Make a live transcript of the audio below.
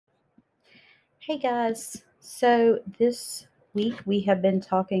Hey guys, so this week we have been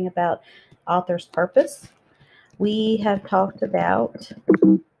talking about author's purpose. We have talked about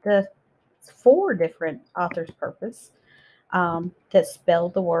the four different author's purpose that spell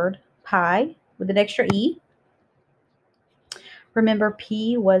the word pie with an extra E. Remember,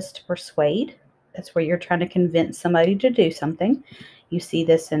 P was to persuade. That's where you're trying to convince somebody to do something. You see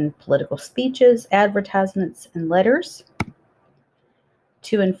this in political speeches, advertisements, and letters.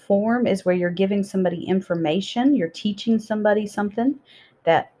 To inform is where you're giving somebody information, you're teaching somebody something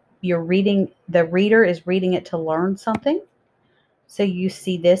that you're reading, the reader is reading it to learn something. So you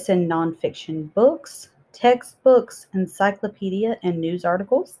see this in nonfiction books, textbooks, encyclopedia, and news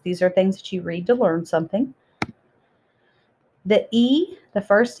articles. These are things that you read to learn something. The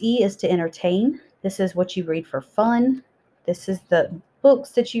first E is to entertain. This is what you read for fun. This is the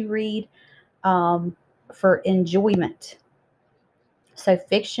books that you read for enjoyment. So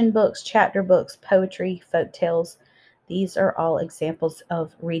fiction books, chapter books, poetry, folk tales, these are all examples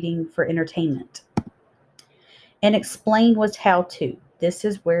of reading for entertainment. And explain was how to. This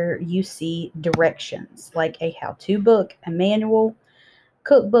is where you see directions like a how-to book, a manual,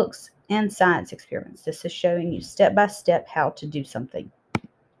 cookbooks, and science experiments. This is showing you step by step how to do something.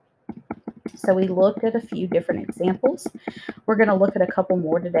 So we looked at a few different examples. We're going to look at a couple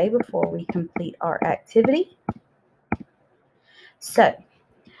more today before we complete our activity. So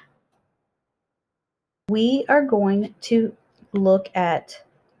we are going to look at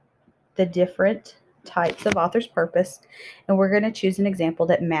the different types of author's purpose, and we're going to choose an example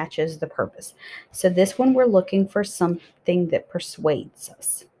that matches the purpose. So this one, we're looking for something that persuades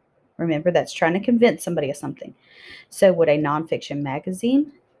us. Remember, that's trying to convince somebody of something. So would a nonfiction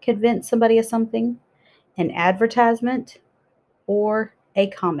magazine convince somebody of something, an advertisement, or a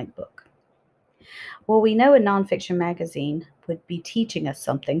comic book? Well, we know a nonfiction magazine would be teaching us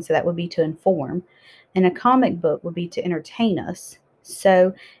something, so that would be to inform, and a comic book would be to entertain us.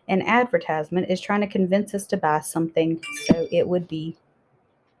 So an advertisement is trying to convince us to buy something, so it would be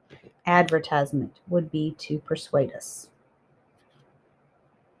advertisement would be to persuade us.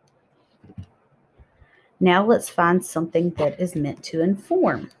 Now let's find something that is meant to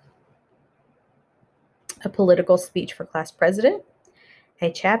inform. A political speech for class president,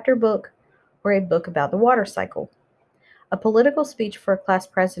 a chapter book, or a book about the water cycle. A political speech for a class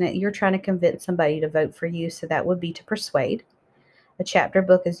president, you're trying to convince somebody to vote for you, so that would be to persuade. A chapter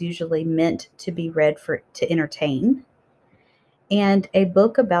book is usually meant to be read to entertain. And a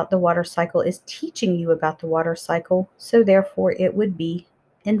book about the water cycle is teaching you about the water cycle, so therefore it would be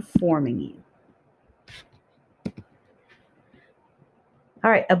informing you. All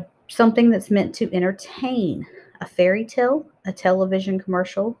right, something that's meant to entertain. A fairy tale, a television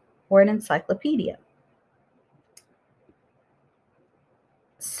commercial, or an encyclopedia.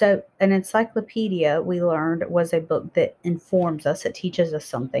 So an encyclopedia, we learned, was a book that informs us, it teaches us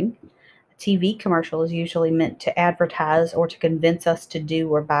something. A TV commercial is usually meant to advertise or to convince us to do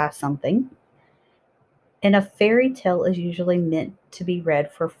or buy something. And a fairy tale is usually meant to be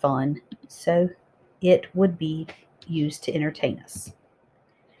read for fun, so it would be used to entertain us.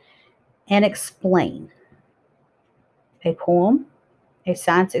 And explain. A poem, a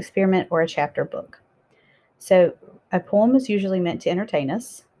science experiment, or a chapter book. So a poem is usually meant to entertain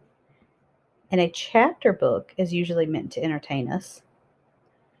us, and a chapter book is usually meant to entertain us.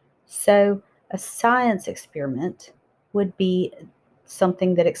 So a science experiment would be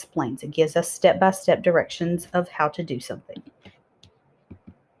something that explains. It gives us step-by-step directions of how to do something.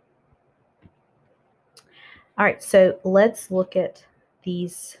 All right, so let's look at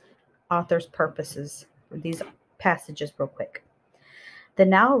these author's purposes, or these passages real quick. The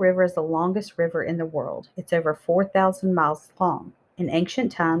Nile River is the longest river in the world. It's over 4,000 miles long. In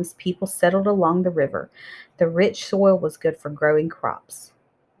ancient times, people settled along the river. The rich soil was good for growing crops.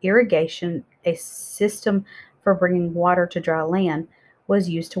 Irrigation, a system for bringing water to dry land, was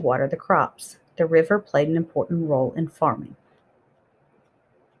used to water the crops. The river played an important role in farming.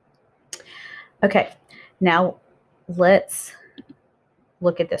 Okay, now let's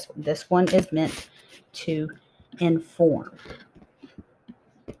look at this one. This one is meant to inform.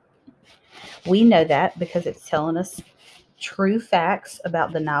 We know that because it's telling us true facts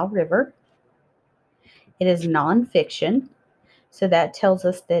about the Nile River. It is nonfiction, so that tells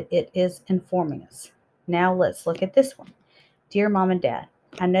us that it is informing us. Now let's look at this one. Dear Mom and Dad,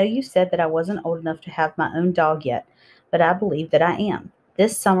 I know you said that I wasn't old enough to have my own dog yet, but I believe that I am.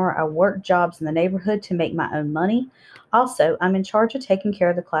 This summer, I worked jobs in the neighborhood to make my own money. Also, I'm in charge of taking care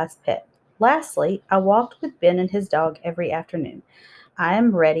of the class pet. Lastly, I walked with Ben and his dog every afternoon. I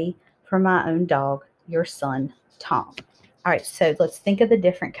am ready for my own dog, your son, Tom. All right, so let's think of the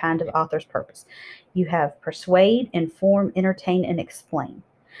different kind of author's purpose. You have persuade, inform, entertain, and explain.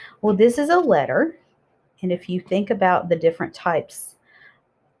 Well, this is a letter, and if you think about the different types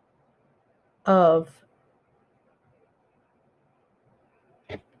of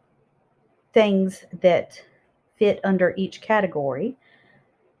things that fit under each category,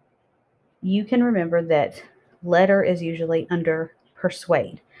 you can remember that letter is usually under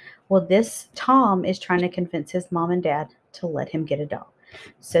persuade. Well, this Tom is trying to convince his mom and dad to let him get a dog.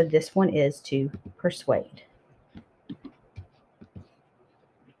 So this one is to persuade.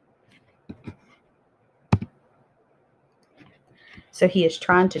 So he is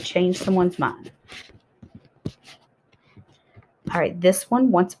trying to change someone's mind. All right, this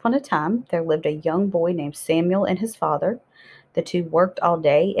one, once upon a time, there lived a young boy named Samuel and his father. The two worked all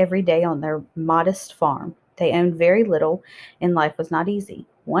day, every day on their modest farm. They owned very little, and life was not easy.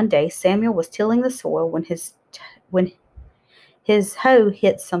 One day, Samuel was tilling the soil when his hoe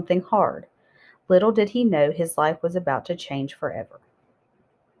hit something hard. Little did he know his life was about to change forever.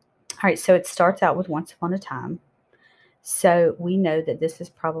 All right, so it starts out with Once Upon a Time. So we know that this is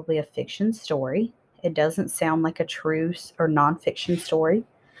probably a fiction story. It doesn't sound like a true or nonfiction story.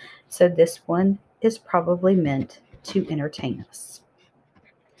 So this one is probably meant to entertain us.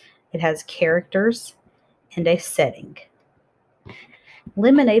 It has characters and a setting.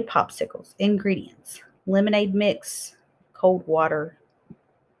 Lemonade popsicles. Ingredients: lemonade mix, cold water,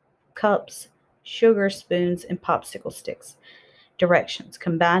 cups, sugar, spoons, and popsicle sticks. Directions: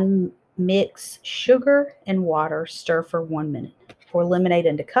 combine, mix sugar and water, stir for 1 minute. Pour lemonade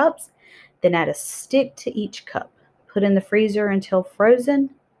into cups, then add a stick to each cup. Put in the freezer until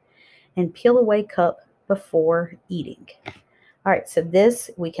frozen and peel away cup before eating. All right, so this,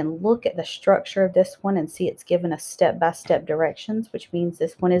 we can look at the structure of this one and see it's given us step-by-step directions, which means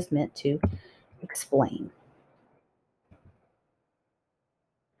this one is meant to explain.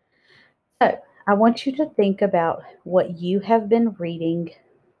 So I want you to think about what you have been reading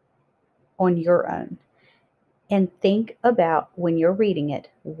on your own, and think about, when you're reading it,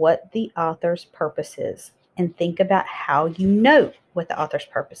 what the author's purpose is, and think about how you know what the author's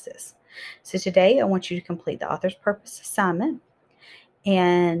purpose is. So today I want you to complete the author's purpose assignment,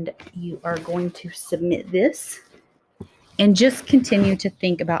 and you are going to submit this, and just continue to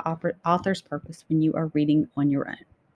think about author's purpose when you are reading on your own.